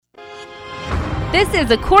This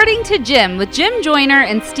is According to Jim with Jim Joyner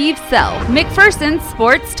and Steve Sell, McPherson's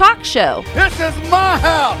sports talk show. This is my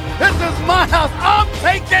house. This is my house. I'm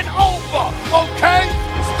taking over, okay?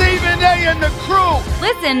 Stephen A. and the crew.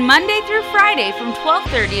 Listen Monday through Friday from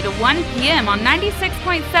 12:30 to 1 p.m. on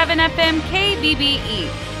 96.7 FM KBBE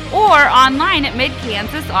or online at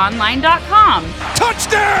midkansasonline.com.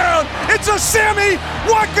 Touchdown! It's a Sammy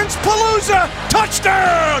Watkins-Palooza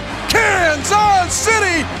touchdown! Kansas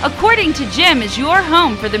City! According to Jim is your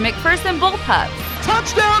home for the McPherson Bullpups.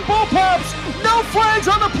 Touchdown Bullpups! No flags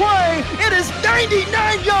on the play! It is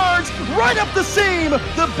 99 yards right up the seam!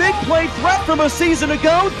 The big play threat from a season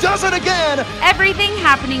ago does it again! Everything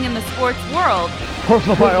happening in the sports world.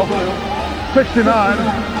 Personal foul, 69,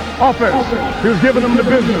 offense. He was giving them the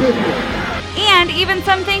business. And even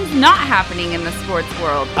some things not happening in the sports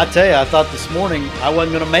world. I tell you, I thought this morning I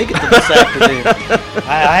wasn't going to make it to this afternoon.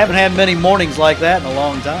 I haven't had many mornings like that in a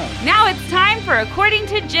long time. Now it's time for According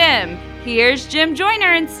to Jim. Here's Jim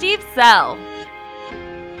Joyner and Steve Sell.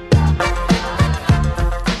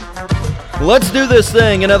 Let's do this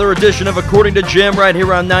thing. Another edition of According to Jim right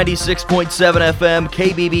here on 96.7 FM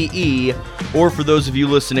KBBE, or for those of you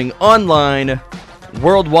listening online,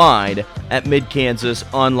 worldwide at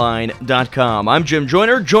midkansasonline.com. I'm Jim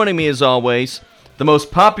Joyner. Joining me as always, the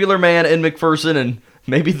most popular man in McPherson and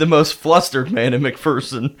maybe the most flustered man in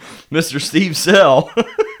McPherson, Mr. Steve Sell.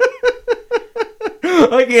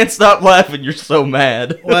 I can't stop laughing. You're so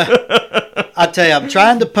mad. Well, I tell you, I'm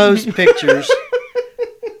trying to post pictures,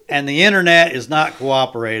 and the internet is not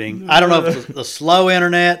cooperating. I don't know if it's the slow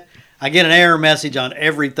internet. I get an error message on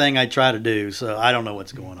everything I try to do, so I don't know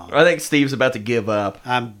what's going on. I think Steve's about to give up.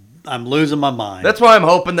 I'm losing my mind. That's why I'm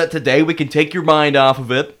hoping that today we can take your mind off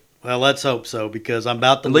of it. Well, let's hope so, because I'm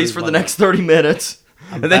about to at lose least for my the mind. next 30 minutes.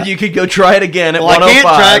 And then you could go try it again at 105. I can't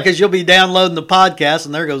try because you'll be downloading the podcast,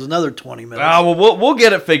 and there goes another 20 minutes. Oh, well, we'll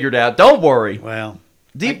get it figured out. Don't worry. Well,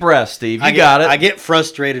 deep breath, Steve. You got it. I get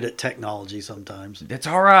frustrated at technology sometimes. It's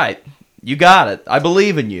all right. You got it. I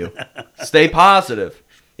believe in you. Stay positive.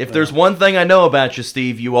 If there's one thing I know about you,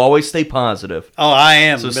 Steve, you always stay positive. Oh, I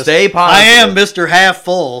am. So stay positive. I am Mr. Half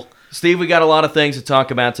Full. Steve, we got a lot of things to talk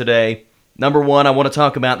about today. Number one, I want to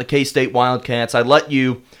talk about the K-State Wildcats. I let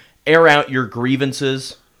you air out your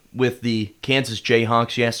grievances with the Kansas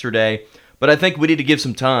Jayhawks yesterday, but I think we need to give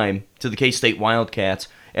some time to the K-State Wildcats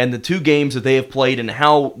and the two games that they have played and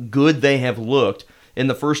how good they have looked in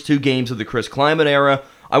the first two games of the Chris Klieman era.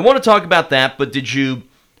 I want to talk about that, but did you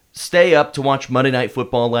stay up to watch Monday Night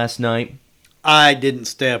Football last night? I didn't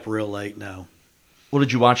stay up real late, no. Well,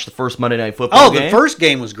 did you watch the first Monday Night Football game? Oh, the first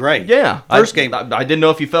game was great. Yeah. First game. I didn't know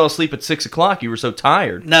if you fell asleep at 6 o'clock. You were so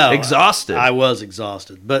tired. No. Exhausted. I was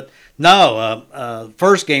exhausted. But no,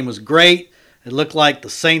 first game was great. It looked like the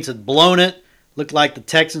Saints had blown it. Looked like the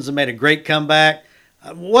Texans had made a great comeback.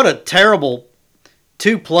 What a terrible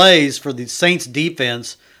 2 plays for the Saints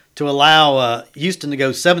defense to allow Houston to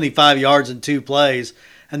go 75 yards in 2 plays.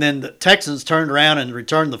 And then the Texans turned around and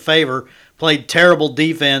returned the favor, played terrible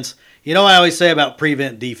defense. You know what I always say about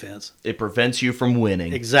prevent defense? It prevents you from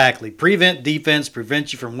winning. Exactly. Prevent defense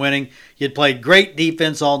prevents you from winning. You'd played great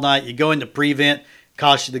defense all night. You go into prevent,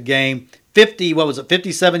 cost you the game.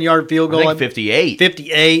 57-yard field goal? I think 58.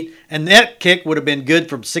 58. And that kick would have been good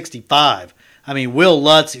from 65. I mean, Will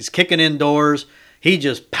Lutz, he's kicking indoors. He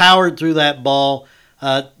just powered through that ball.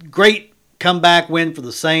 Great comeback win for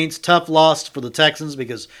the Saints. Tough loss for the Texans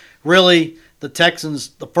because really the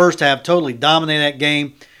Texans, the first half, totally dominated that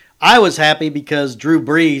game. I was happy because Drew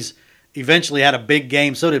Brees eventually had a big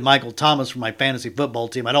game. So did Michael Thomas from my fantasy football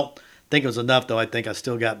team. I don't think it was enough, though. I think I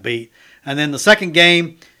still got beat. And then the second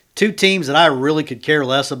game, 2 teams that I really could care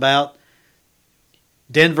less about,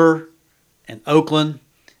 Denver and Oakland.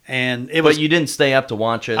 But you didn't stay up to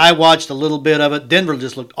watch it. I watched a little bit of it. Denver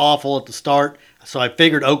just looked awful at the start, so I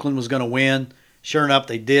figured Oakland was going to win. Sure enough,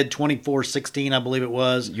 they did, 24-16, I believe it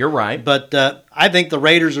was. You're right. But I think the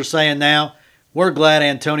Raiders are saying now, we're glad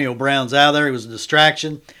Antonio Brown's out there. He was a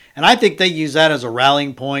distraction. And I think they use that as a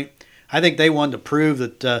rallying point. I think they wanted to prove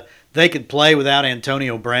that they could play without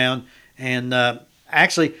Antonio Brown. And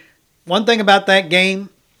actually, one thing about that game,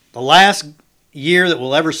 the last year that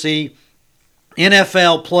we'll ever see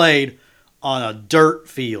NFL played on a dirt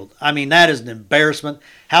field. I mean, that is an embarrassment.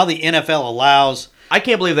 How the NFL allows... I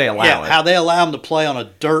can't believe they allow it. How they allow them to play on a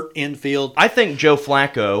dirt infield. I think Joe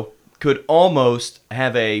Flacco could almost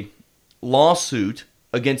have a lawsuit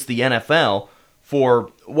against the NFL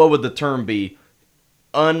for, what would the term be,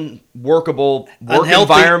 unworkable work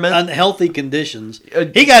environment? Unhealthy conditions.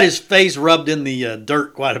 He got his face rubbed in the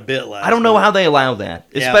dirt quite a bit last I don't know night. how they allow that,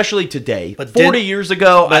 especially today. But 40 years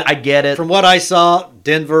ago, I get it. From what I saw,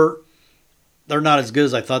 Denver, they're not as good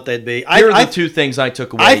as I thought they'd be. Here are the two things I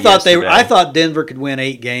took away. I thought Denver could win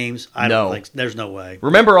 8 games. I don't think there's no way.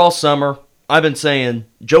 Remember all summer I've been saying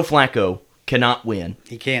Joe Flacco cannot win.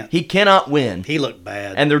 He can't. He cannot win. He looked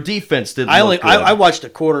bad. And their defense didn't look good. I watched a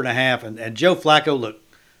quarter and a half, and Joe Flacco looked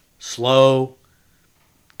slow.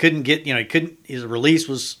 Couldn't get, his release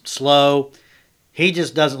was slow. He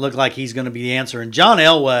just doesn't look like he's going to be the answer. And John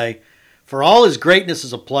Elway, for all his greatness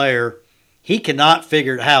as a player, he cannot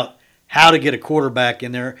figure out how to get a quarterback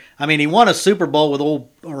in there. I mean, he won a Super Bowl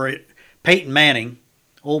with Peyton Manning.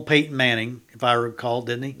 Old Peyton Manning, if I recall,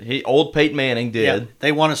 didn't he? Old Peyton Manning did. Yeah,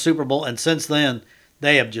 they won a Super Bowl, and since then,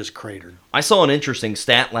 they have just cratered. I saw an interesting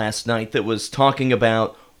stat last night that was talking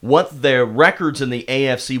about what their records in the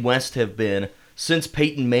AFC West have been since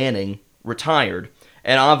Peyton Manning retired.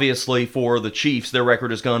 And obviously, for the Chiefs, their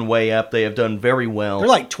record has gone way up. They have done very well. They're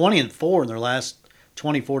like 20-4 in their last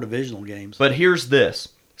 24 divisional games. But here's this.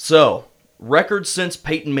 So, records since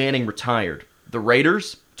Peyton Manning retired. The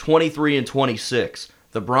Raiders, 23-26.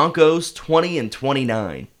 The Broncos,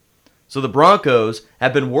 20-29. So the Broncos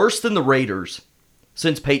have been worse than the Raiders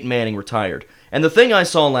since Peyton Manning retired. And the thing I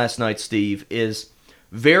saw last night, Steve, is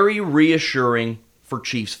very reassuring for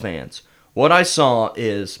Chiefs fans. What I saw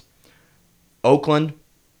is Oakland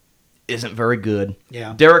isn't very good.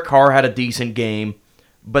 Yeah. Derek Carr had a decent game,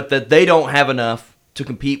 but that they don't have enough to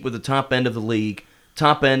compete with the top end of the league,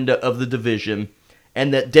 top end of the division,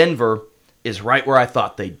 and that Denver is right where I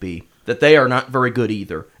thought they'd be. That they are not very good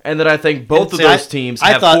either. And that I think both of those teams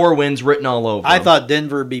have 4 wins written all over them. I thought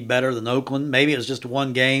Denver would be better than Oakland. Maybe it was just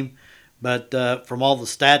one game. But from all the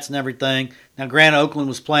stats and everything. Now, granted, Oakland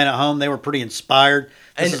was playing at home. They were pretty inspired.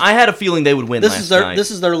 I had a feeling they would win last night. This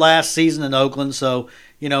is their last season in Oakland. So,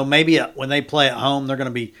 maybe when they play at home, they're going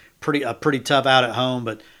to be pretty tough out at home.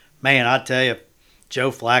 But, man, I tell you, Joe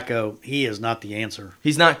Flacco, he is not the answer.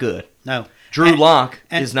 He's not good. No. Drew Lock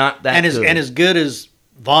is not that good. And as good as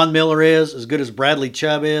Von Miller is, as good as Bradley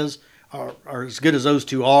Chubb is, or as good as those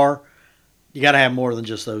two are, you got to have more than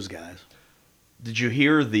just those guys. Did you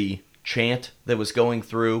hear the chant that was going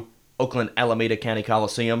through Oakland Alameda County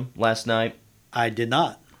Coliseum last night? I did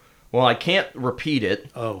not. Well, I can't repeat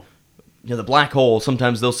it. Oh. The black hole,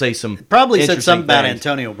 sometimes they'll say some probably said something about things.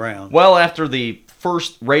 Antonio Brown. Well, after the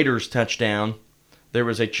first Raiders touchdown, there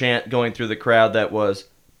was a chant going through the crowd that was,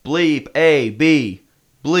 bleep A-B.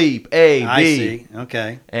 Bleep A-B. I see.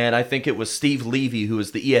 Okay. And I think it was Steve Levy, who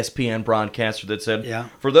was the ESPN broadcaster, that said, yeah.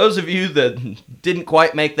 For those of you that didn't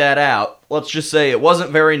quite make that out, let's just say it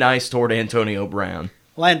wasn't very nice toward Antonio Brown.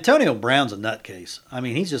 Well, Antonio Brown's a nutcase. I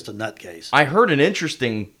mean, he's just a nutcase. I heard an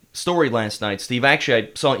interesting story last night, Steve. Actually, I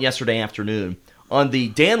saw it yesterday afternoon. On the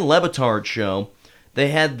Dan Le Batard show, they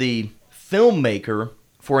had the filmmaker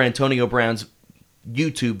for Antonio Brown's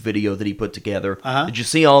YouTube video that he put together. Uh-huh. Did you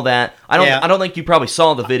see all that? I don't think you probably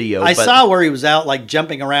saw the video. I saw where he was out like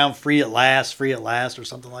jumping around free at last, or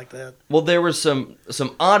something like that. Well, there was some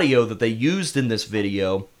audio that they used in this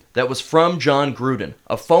video that was from John Gruden,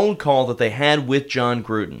 a phone call that they had with John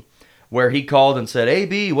Gruden, where he called and said, "Hey,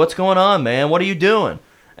 B, what's going on, man? What are you doing?"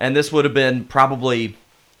 And this would have been probably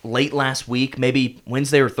late last week, maybe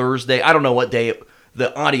Wednesday or Thursday. I don't know what day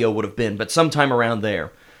the audio would have been, but sometime around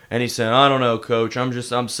there. And he said, "I don't know, Coach.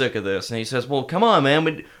 I'm sick of this." And he says, "Well, come on,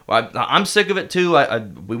 man. I'm sick of it too.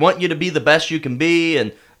 We want you to be the best you can be,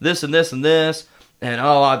 and this and this and this. And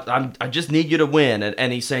I just need you to win."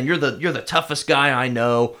 And he's saying, "You're the toughest guy I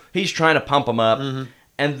know." He's trying to pump him up,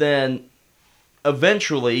 and then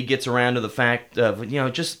eventually he gets around to the fact of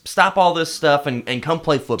just stop all this stuff and come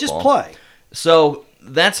play football. Just play. So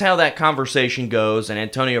that's how that conversation goes. And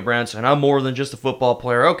Antonio Brown said, "I'm more than just a football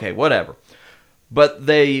player." Okay, whatever. But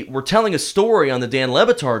they were telling a story on the Dan Le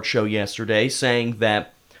Batard show yesterday saying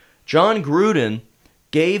that John Gruden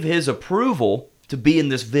gave his approval to be in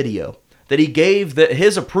this video. That he gave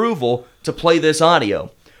his approval to play this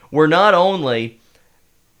audio. Where not only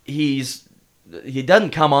he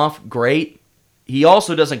doesn't come off great, he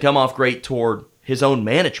also doesn't come off great toward his own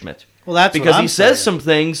management. Well, that's because what I'm he says saying. some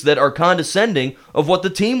things that are condescending of what the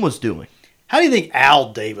team was doing. How do you think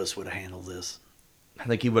Al Davis would have handled this? I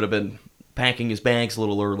think he would have been packing his bags a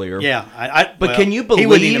little earlier. Yeah, but can you believe he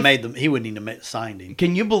wouldn't even have signed him?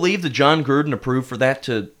 Can you believe that John Gruden approved for that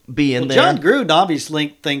to be in there? John Gruden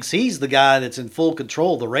obviously thinks he's the guy that's in full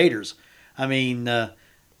control of the Raiders. I mean,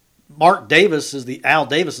 Mark Davis Al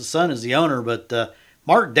Davis' son is the owner, but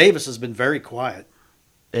Mark Davis has been very quiet.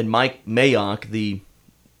 And Mike Mayock, the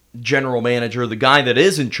general manager, the guy that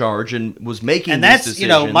is in charge and was making these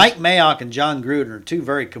decisions. Mike Mayock and John Gruden are two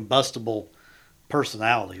very combustible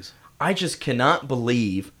personalities. I just cannot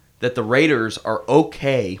believe that the Raiders are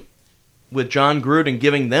okay with John Gruden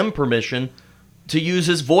giving them permission to use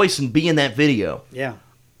his voice and be in that video. Yeah.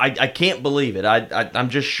 I can't believe it. I'm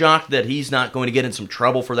just shocked that he's not going to get in some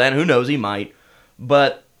trouble for that. Who knows, he might.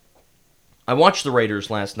 But I watched the Raiders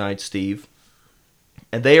last night, Steve,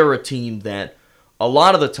 and they are a team that a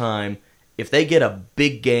lot of the time, if they get a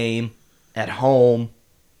big game at home,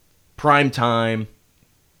 prime time,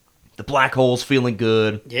 the Black Hole's feeling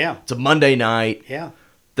good, Yeah. it's a Monday night, Yeah.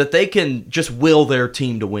 that they can just will their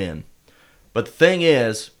team to win. But the thing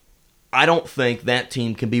is, I don't think that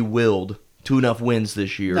team can be willed to enough wins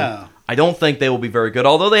this year. No. I don't think they will be very good.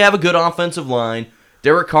 Although they have a good offensive line,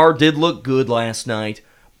 Derek Carr did look good last night,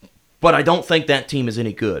 but I don't think that team is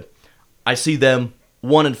any good. I see them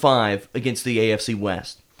 1-5 against the AFC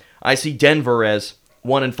West. I see Denver as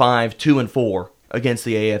 1-5, 2-4 against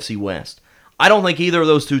the AFC West. I don't think either of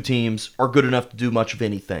those two teams are good enough to do much of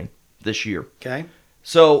anything this year. Okay.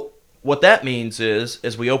 So what that means is,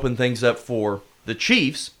 as we open things up for the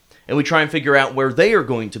Chiefs, and we try and figure out where they are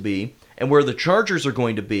going to be, and where the Chargers are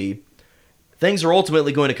going to be, things are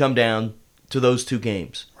ultimately going to come down to those two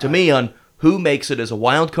games. Right. To me, on who makes it as a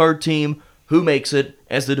wild card team, who makes it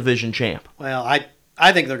as the division champ. Well,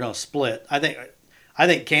 I think they're going to split. I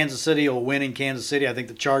think Kansas City will win in Kansas City. I think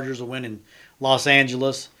the Chargers will win in Los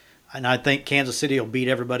Angeles, and I think Kansas City will beat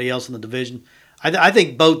everybody else in the division. I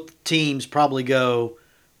think both teams probably go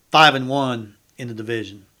 5-1 in the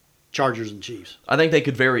division, Chargers and Chiefs. I think they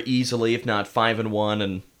could very easily, if not 5-1,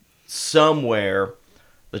 and somewhere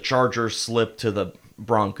the Chargers slip to the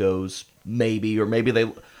Broncos, maybe, or maybe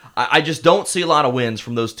they. I just don't see a lot of wins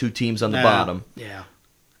from those two teams on the bottom. Yeah.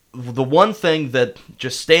 The one thing that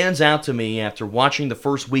just stands out to me after watching the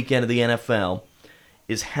first weekend of the NFL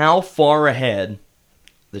is how far ahead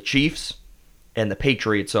the Chiefs and the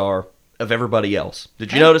Patriots are of everybody else.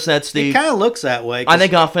 Did you notice that, Steve? It kind of looks that way. I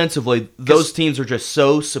think offensively, those teams are just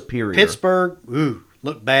so superior. Pittsburgh,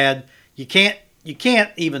 look bad. You can't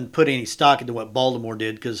even put any stock into what Baltimore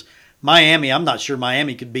did because Miami, I'm not sure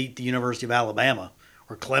Miami could beat the University of Alabama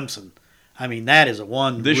or Clemson. I mean, that is a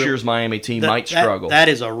one. This year's Miami team might struggle. That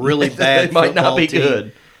is a really bad They might not be team.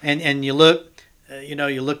 good. And you look,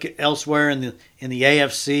 you look at elsewhere in the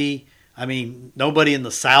AFC. I mean, nobody in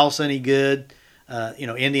the South's any good.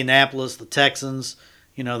 Indianapolis, the Texans,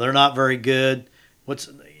 they're not very good.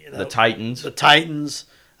 The Titans? The Titans.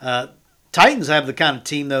 Titans have the kind of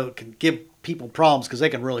team, though, that can give people problems because they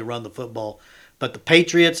can really run the football. But the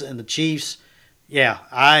Patriots and the Chiefs,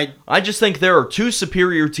 I just think there are two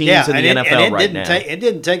superior teams in the NFL right now. It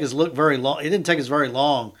didn't take us very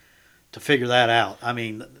long to figure that out. I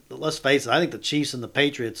mean, let's face it. I think the Chiefs and the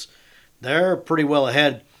Patriots, they're pretty well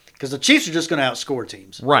ahead because the Chiefs are just going to outscore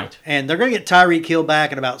teams. Right. And they're going to get Tyreek Hill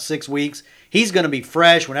back in about 6 weeks. He's going to be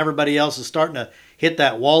fresh when everybody else is starting to hit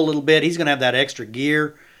that wall a little bit. He's going to have that extra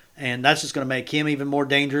gear, and that's just going to make him even more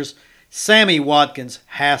dangerous. Sammy Watkins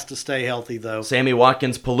has to stay healthy, though. Sammy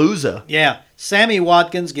Watkins Palooza. Yeah. Sammy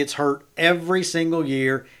Watkins gets hurt every single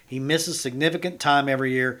year. He misses significant time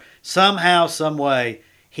every year. Somehow, some way,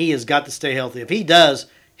 he has got to stay healthy. If he does,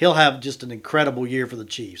 he'll have just an incredible year for the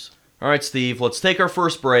Chiefs. All right, Steve, let's take our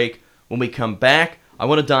first break. When we come back, I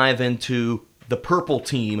want to dive into the purple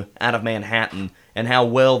team out of Manhattan and how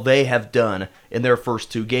well they have done in their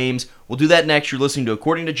first two games. We'll do that next. You're listening to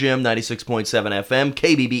According to Jim, 96.7 FM,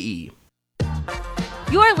 KBBE.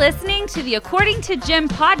 You're listening to the According to Jim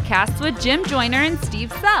podcast with Jim Joyner and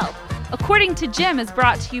Steve Self. According to Jim is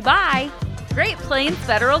brought to you by Great Plains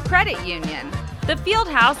Federal Credit Union, the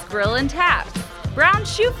Fieldhouse Grill and Taps, Brown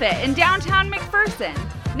Shoe Fit in downtown McPherson,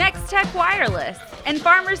 Next Tech Wireless, and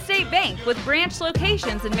Farmers State Bank with branch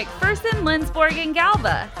locations in McPherson, Lindsborg, and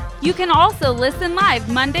Galva. You can also listen live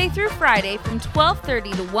Monday through Friday from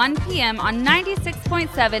 12:30 to 1 p.m. on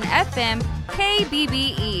 96.7 FM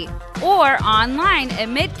KBBE or online at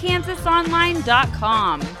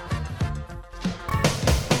midkansasonline.com.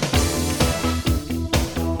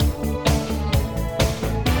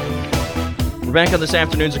 We're back on this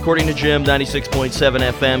afternoon's According to Jim,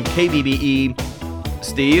 96.7 FM KBBE.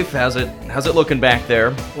 Steve, how's it looking back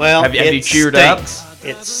there? Well, have you cheered stinks. up?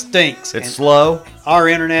 It stinks. It's slow. Our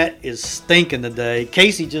internet is stinking today.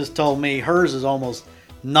 Casey just told me hers is almost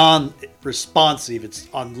non-responsive. It's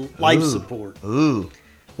on life support. Ooh.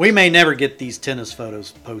 We may never get these tennis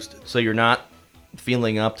photos posted. So you're not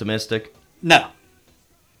feeling optimistic? No.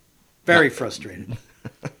 Very frustrated.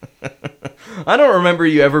 I don't remember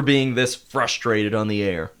you ever being this frustrated on the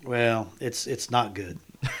air. Well, it's not good.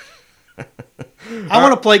 I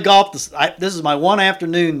want to play golf. This is my one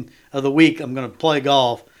afternoon of the week. I'm going to play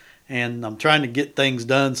golf, and I'm trying to get things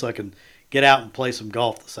done so I can get out and play some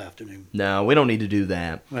golf this afternoon. No, we don't need to do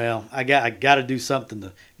that. Well, I got to do something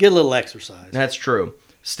to get a little exercise. That's true.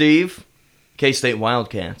 Steve, K-State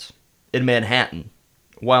Wildcats in Manhattan,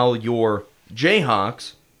 while your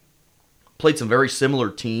Jayhawks played some very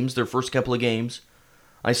similar teams their first couple of games.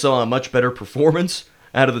 I saw a much better performance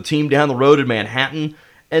out of the team down the road in Manhattan.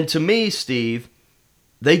 And to me, Steve,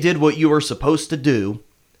 they did what you were supposed to do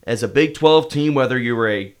as a Big 12 team, whether you were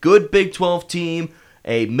a good Big 12 team,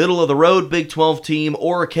 a middle-of-the-road Big 12 team,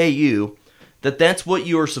 or a KU, that's what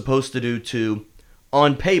you were supposed to do to,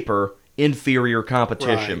 on paper, inferior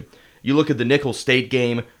competition. Right. You look at the Nicholls State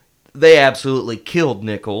game, they absolutely killed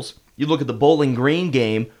Nicholls. You look at the Bowling Green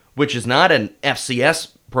game, which is not an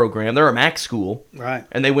FCS program, they're a MAC school, Right.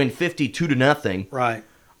 and they win 52-0. Right.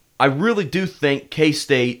 I really do think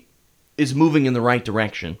K-State is moving in the right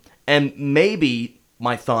direction. And maybe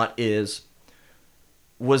my thought is,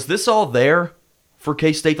 was this all there for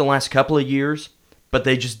K-State the last couple of years, but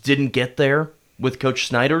they just didn't get there with Coach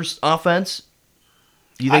Snyder's offense?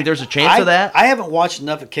 Do you think there's a chance of that? I haven't watched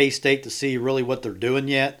enough of K-State to see really what they're doing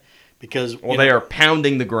yet, because They are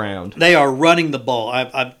pounding the ground. They are running the ball.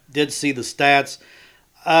 I did see the stats.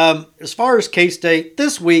 As far as K-State,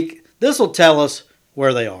 this week, this will tell us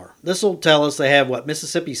where they are. This will tell us they have,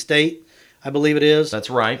 Mississippi State, I believe it is.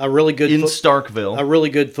 That's right. A really good in Starkville. A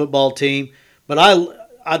really good football team. But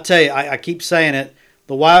I tell you, I keep saying it,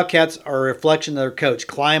 the Wildcats are a reflection of their coach.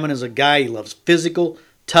 Kleiman is a guy, he loves physical,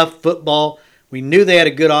 tough football. We knew they had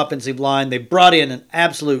a good offensive line. They brought in an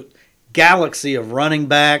absolute galaxy of running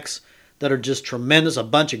backs that are just tremendous, a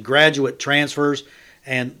bunch of graduate transfers.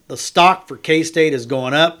 And the stock for K-State is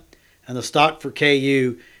going up, and the stock for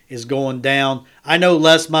KU is going down. I know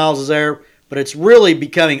Les Miles is there, but it's really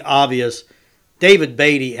becoming obvious David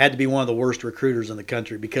Beatty had to be one of the worst recruiters in the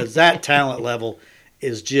country, because that talent level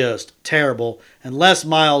is just terrible. And Les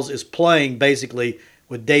Miles is playing basically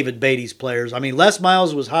with David Beatty's players. I mean, Les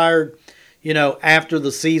Miles was hired, after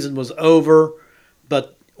the season was over.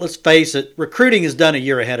 But let's face it, recruiting is done a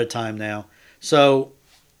year ahead of time now. So,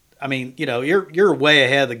 I mean, you're way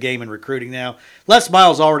ahead of the game in recruiting now. Les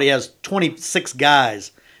Miles already has 26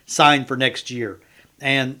 guys signed for next year.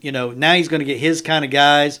 And, now he's going to get his kind of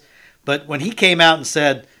guys. But when he came out and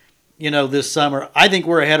said, this summer, I think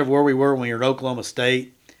we're ahead of where we were when we were at Oklahoma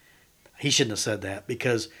State, he shouldn't have said that,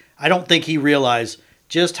 because I don't think he realized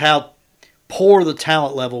just how poor the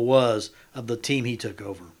talent level was of the team he took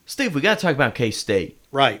over. Steve, we got to talk about K-State.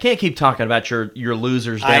 Right. Can't keep talking about your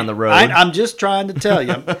losers down the road. I'm just trying to tell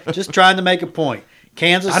you. I'm just trying to make a point.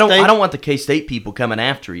 Kansas State. I don't want the K-State people coming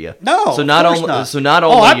after you. No, so not of course only not. so not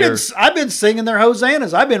only I've been singing their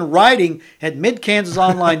hosannas. I've been writing at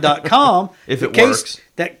midkansasonline.com. If it works.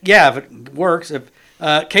 If it works. If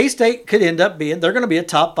K-State could end up they're going to be a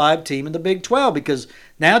top 5 team in the Big 12, because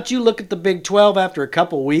now that you look at the Big 12 after a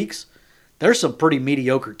couple weeks, there's some pretty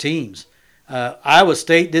mediocre teams. Iowa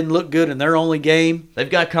State didn't look good in their only game. They've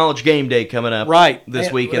got College Game Day coming up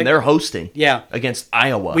this week, and they're hosting against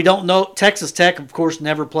Iowa. We don't know. Texas Tech, of course,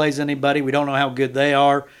 never plays anybody. We don't know how good they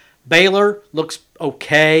are. Baylor looks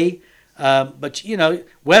okay, but,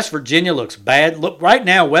 West Virginia looks bad. Look, right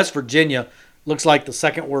now, West Virginia looks like the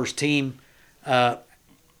second worst team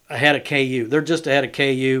ahead of KU. They're just ahead of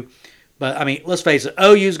KU. But, I mean, let's face it,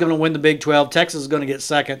 OU is going to win the Big 12. Texas is going to get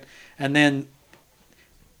second, and then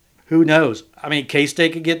who knows? I mean,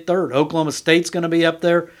 K-State could get third. Oklahoma State's going to be up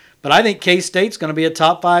there. But I think K-State's going to be a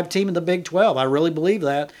top 5 team in the Big 12. I really believe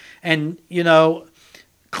that. And,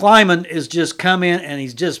 Kleiman has just come in and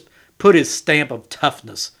he's just put his stamp of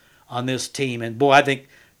toughness on this team. And, boy, I think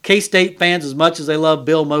K-State fans, as much as they love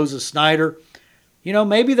Bill Moses Snyder,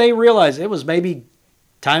 maybe they realize it was maybe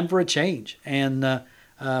time for a change. And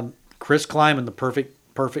Chris Kleiman, the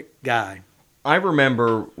perfect guy. I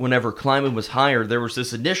remember whenever Kleiman was hired, there was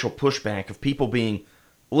this initial pushback of people being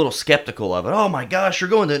a little skeptical of it. Oh my gosh,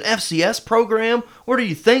 you're going to an FCS program? What are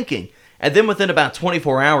you thinking? And then within about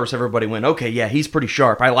 24 hours, everybody went, okay, yeah, he's pretty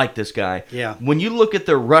sharp. I like this guy. Yeah. When you look at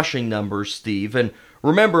their rushing numbers, Steve, and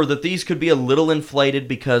remember that these could be a little inflated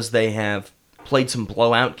because they have played some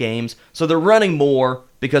blowout games, so they're running more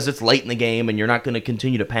because it's late in the game and you're not going to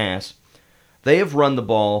continue to pass. They have run the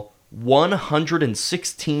ball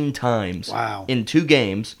 116 times in 2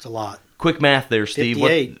 games. It's a lot. Quick math there,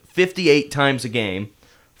 Steve. 58 times a game.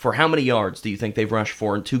 For how many yards do you think they've rushed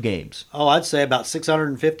for in 2 games? Oh, I'd say about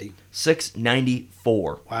 650.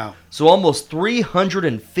 694. Wow. So almost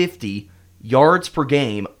 350 yards per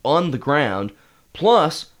game on the ground.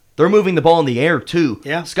 Plus, they're moving the ball in the air, too.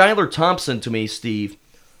 Yeah. Skylar Thompson, to me, Steve,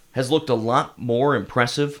 has looked a lot more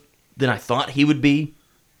impressive than I thought he would be.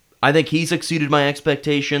 I think he's exceeded my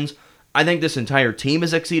expectations. I think this entire team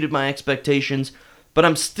has exceeded my expectations. But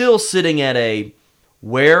I'm still sitting at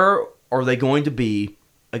where are they going to be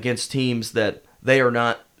against teams that they are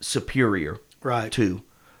not superior? Right. too,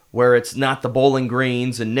 where it's not the Bowling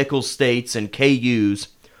Greens and Nicholls States and KUs.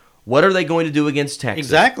 What are they going to do against Texas?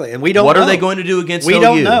 Exactly, and we don't. What know. are they going to do against We OU?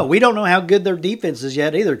 don't know. We don't know how good their defense is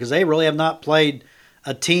yet either, because they really have not played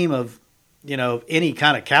a team of any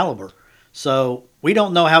kind of caliber. So we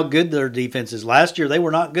don't know how good their defense is. Last year they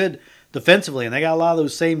were not good defensively, and they got a lot of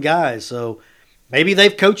those same guys. So maybe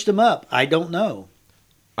they've coached them up. I don't know.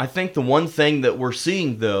 I think the one thing that we're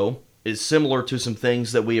seeing, though, is similar to some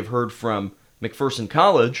things that we have heard from McPherson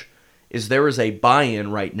College, is there is a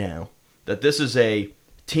buy-in right now. That this is a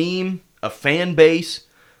team, a fan base,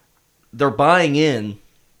 they're buying in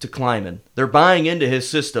to Kleiman. They're buying into his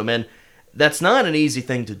system, and that's not an easy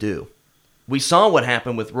thing to do. We saw what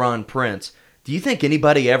happened with Ron Prince. Do you think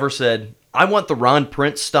anybody ever said, I want the Ron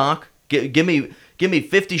Prince stock? Give me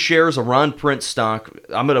 50 shares of Ron Prince stock.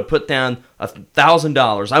 I'm going to put down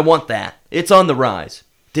 $1,000. I want that. It's on the rise.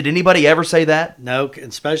 Did anybody ever say that? No,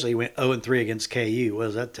 especially he went 0-3 against KU. What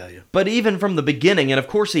does that tell you? But even from the beginning, and of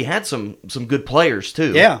course he had some good players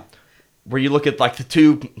too. Yeah. Where you look at like the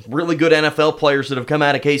two really good NFL players that have come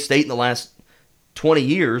out of K-State in the last 20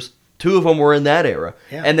 years, two of them were in that era.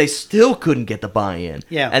 Yeah. And they still couldn't get the buy-in.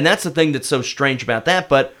 Yeah. And that's the thing that's so strange about that.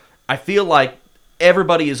 But I feel like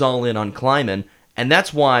everybody is all in on Kleiman, and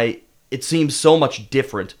that's why it seems so much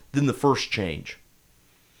different than the first change.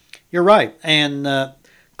 You're right. And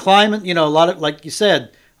Kleiman, a lot of, like you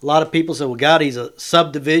said, a lot of people say, well, God, he's a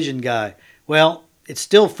subdivision guy. Well, it's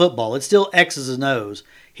still football. It's still X's and O's.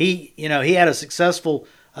 He had a successful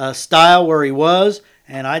style where he was,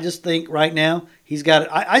 and I just think right now he's got it.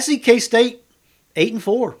 I see K-State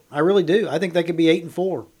 8-4. I really do. I think they could be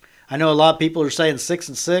 8-4. I know a lot of people are saying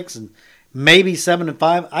 6-6 and maybe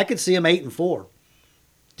 7-5. I could see them 8-4.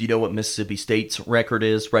 Do you know what Mississippi State's record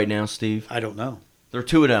is right now, Steve? I don't know. They're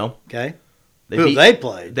 2-0. Okay. Who have they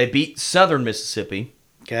played? They beat Southern Mississippi,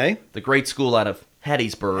 Okay. the great school out of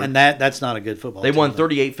Hattiesburg. And that's not a good football They team. won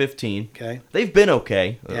 38-15. Okay. They've been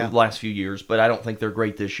okay Yeah. the last few years, but I don't think they're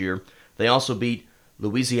great this year. They also beat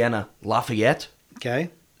Louisiana Lafayette, Okay.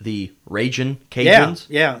 the Ragin' Yeah. Cajuns,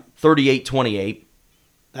 Yeah. 38-28.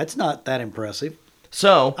 That's not that impressive.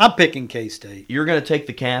 So I'm picking K-State. you're going to take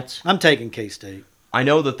the Cats. I'm taking K-State. I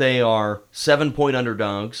know that they are 7-point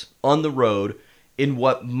underdogs on the road in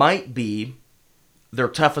what might be their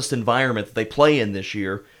toughest environment that they play in this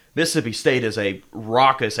year. Mississippi State is a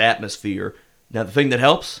raucous atmosphere. Now, the thing that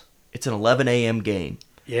helps, it's an 11 a.m. game.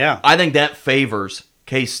 Yeah. I think that favors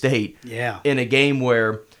K-State Yeah. in a game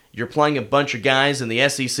where you're playing a bunch of guys in the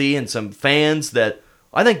SEC and some fans that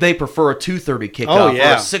I think they prefer a 2:30 kickoff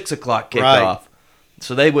or a 6 o'clock kickoff. Right.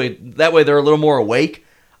 So that way they're a little more awake.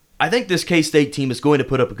 I think this K-State team is going to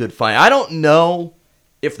put up a good fight. I don't know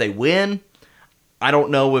if they win. I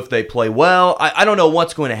don't know if they play well. I don't know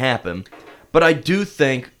what's going to happen. But I do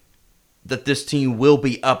think that this team will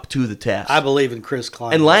be up to the test. I believe in Chris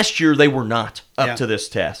Kleiman. And last year they were not up Yeah. to this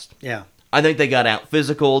test. Yeah. I think they got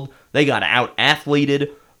out-physicaled. They got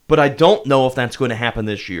out-athleted. But I don't know if that's going to happen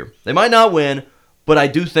this year. They might not win, but I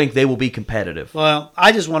do think they will be competitive. Well,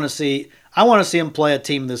 I just want to see him play a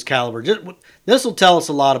team of this caliber. This will tell us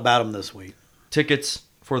a lot about him this week. Tickets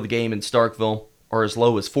for the game in Starkville are as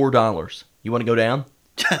low as $4. You want to go down?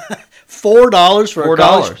 $4 for a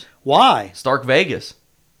college. Why? Stark Vegas.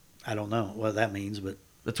 I don't know what that means, but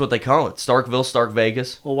That's what they call it. Starkville, Stark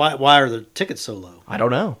Vegas. well, why are the tickets so low? I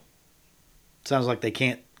don't know. Sounds like they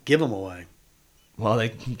can't give them away. Well, they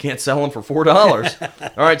can't sell them for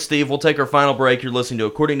 $4. All right, Steve, we'll take our final break. You're listening to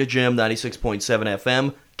According to Jim, 96.7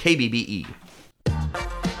 FM, KBBE.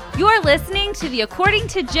 You're listening to the According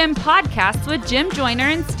to Jim podcast with Jim Joyner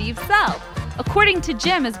and Steve Self. According to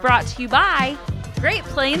Jim is brought to you by Great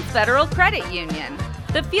Plains Federal Credit Union,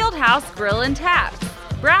 the Fieldhouse Grill and Taps,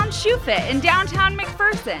 Brown Shoe Fit in downtown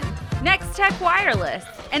McPherson, Next Tech Wireless,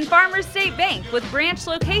 and Farmers State Bank with branch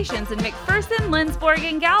locations in McPherson, Lindsborg,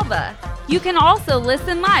 and Galva. You can also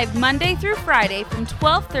listen live Monday through Friday from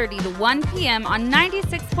 12:30 to 1 p.m. on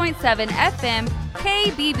 96.7 FM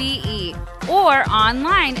KBBE or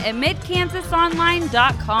online at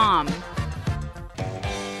midkansasonline.com.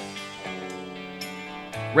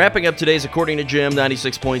 Wrapping up today's According to Jim,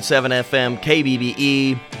 96.7 FM,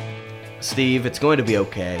 KBBE. Steve, it's going to be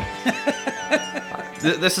okay.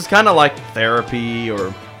 This is kind of like therapy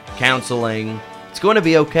or counseling. It's going to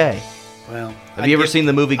be okay. Well, Have you ever seen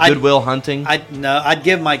the movie Good Will Hunting? I'd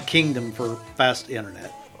give my kingdom for fast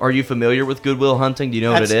internet. Are you familiar with Good Will Hunting? Do you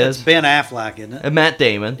know what it is? It's Ben Affleck, isn't it? And Matt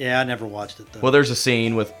Damon. Yeah, I never watched it, though. Well, there's a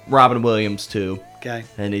scene with Robin Williams, too. Okay.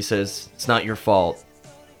 And he says, it's not your fault.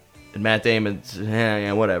 And Matt Damon says,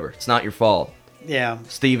 yeah, whatever. It's not your fault. Yeah.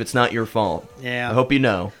 Steve, it's not your fault. Yeah. I hope you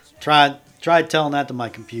know. Tried Tried telling that to my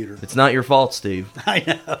computer. It's not your fault, Steve.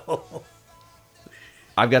 I know.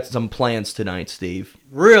 I've got some plans tonight, Steve.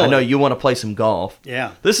 Really? I know you want to play some golf.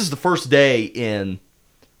 Yeah. This is the first day in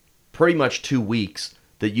pretty much 2 weeks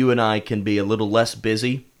that you and I can be a little less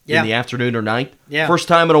busy in the afternoon or night. Yeah. First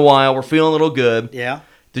time in a while. We're feeling a little good. Yeah.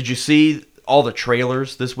 Did you see all the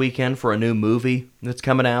trailers this weekend for a new movie that's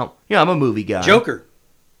coming out? Yeah, I'm a movie guy. Joker.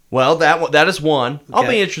 Well, that is one. I'll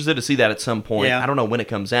Okay. be interested to see that at some point. Yeah. I don't know when it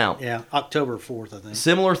comes out. Yeah. October 4th, I think.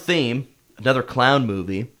 Similar theme, another clown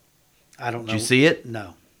movie. I don't know. Did you see it?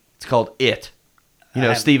 No. It's called It. You I know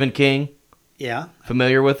haven't. Stephen King? Yeah.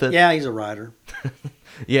 Familiar with it? Yeah, he's a writer.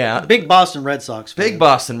 Yeah. Big Boston Red Sox fan. Big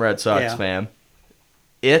Boston Red Sox Yeah. fan.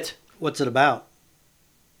 It. What's it about?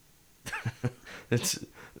 It's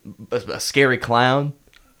a scary clown.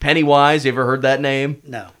 Pennywise, you ever heard that name?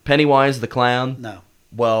 No. Pennywise the clown? No.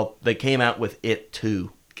 Well, they came out with It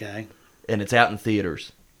 2, Okay. and it's out in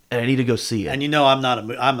theaters. And I need to go see it. And you know I'm not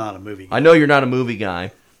a movie guy. I know you're not a movie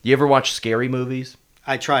guy. You ever watch scary movies?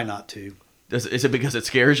 I try not to. Is it because it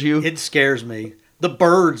scares you? It scares me. The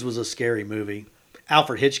Birds was a scary movie.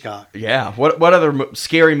 Alfred Hitchcock. Yeah. What other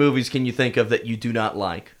scary movies can you think of that you do not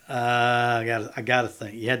like? I gotta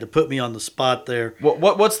think. You had to put me on the spot there.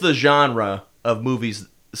 What's the genre of movies,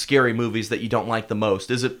 scary movies, that you don't like the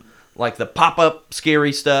most? Is it like the pop-up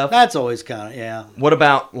scary stuff? That's always kind of, yeah. What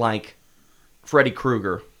about like Freddy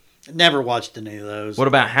Krueger? Never watched any of those. What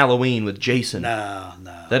about Halloween with Jason? No.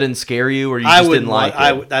 That didn't scare you, or you I just wouldn't didn't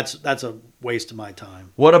like it? That's a waste of my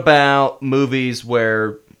time. What about movies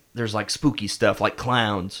where there's like spooky stuff, like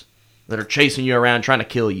clowns that are chasing you around trying to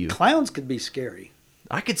kill you? Clowns could be scary.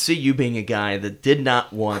 I could see you being a guy that did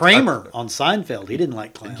not want Kramer on Seinfeld, he didn't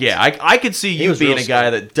like clowns. Yeah, I could see He you was being real a guy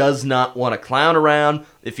scary. that does not want to clown around.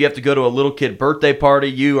 If you have to go to a little kid birthday party,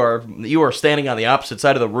 you are standing on the opposite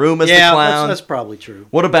side of the room as the clown. That's probably true.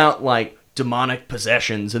 What about like demonic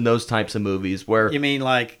possessions and those types of movies where You mean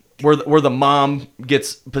like where the mom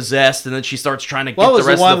gets possessed and then she starts trying to get what was the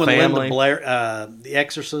rest one of the with family? Linda Blair, The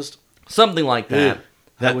Exorcist? Something like that.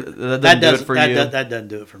 Ew. That doesn't do it for you. That doesn't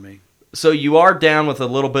do it for me. So you are down with a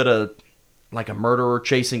little bit of like a murderer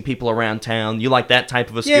chasing people around town. You like that type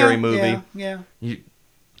of a scary movie. Yeah.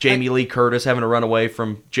 Jamie Lee Curtis having to run away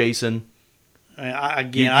from Jason. You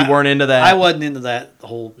You weren't into that? I wasn't into that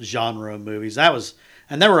whole genre of movies.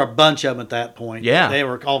 And there were a bunch of them at that point. Yeah. They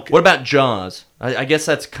were all. What about Jaws? I guess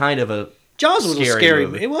that's kind of a Jaws was a scary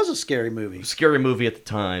movie. movie. It was a scary movie. scary movie at the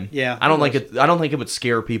time. Yeah, I don't it like was. it. I don't think it would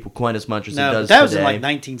scare people quite as much as it No, does that was in today. like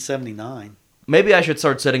 1979. Maybe I should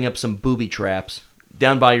start setting up some booby traps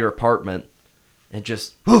down by your apartment and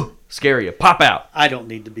just scare you. Pop out. I don't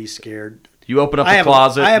need to be scared. You open up I the have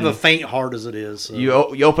closet. I have a and faint heart as it is. So. you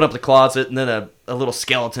open up the closet and then a little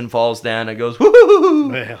skeleton falls down and goes woo.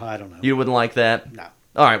 Well, I don't know. You wouldn't like that? No.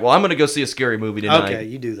 All right. Well, I'm going to go see a scary movie tonight. Okay,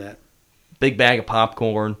 you do that. Big bag of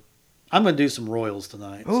popcorn. I'm going to do some Royals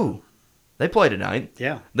tonight. Ooh. They play tonight.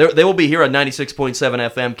 Yeah. They will be here on 96.7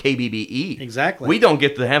 FM KBBE. Exactly. We don't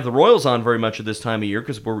get to have the Royals on very much at this time of year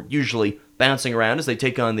because we're usually bouncing around as they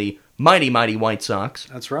take on the mighty White Sox.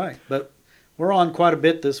 That's right. But we're on quite a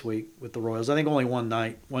bit this week with the Royals. I think only one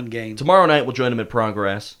game. Tomorrow night we'll join them at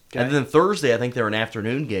Progress. Okay. And then Thursday I think they're an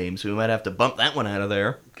afternoon game, so we might have to bump that one out of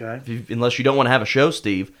there. Okay. Unless you don't want to have a show,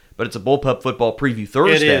 Steve. But it's a Bullpup football preview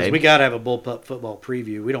Thursday. It is. We got to have a Bullpup football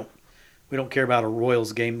preview. We don't care about a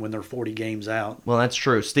Royals game when they're 40 games out. Well, that's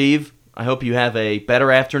true. Steve, I hope you have a better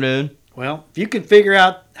afternoon. Well, if you can figure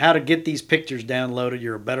out how to get these pictures downloaded,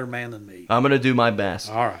 you're a better man than me. I'm going to do my best.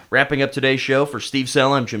 All right. Wrapping up today's show for Steve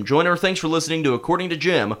Sell, I'm Jim Joyner. Thanks for listening to According to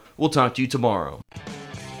Jim. We'll talk to you tomorrow.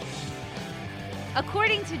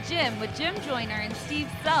 According to Jim with Jim Joyner and Steve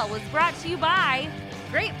Sell was brought to you by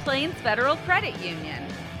Great Plains Federal Credit Union,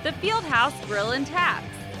 the Fieldhouse Grill and Taps,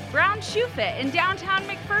 Brown Shoe Fit in downtown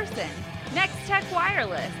McPherson, Next Tech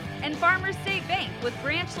Wireless, and Farmers State Bank with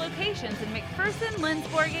branch locations in McPherson,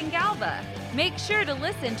 Lindsborg, and Galva. Make sure to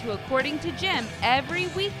listen to According to Jim every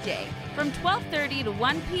weekday from 12:30 to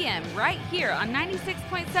 1 p.m. right here on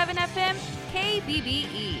 96.7 FM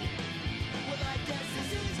KBBE.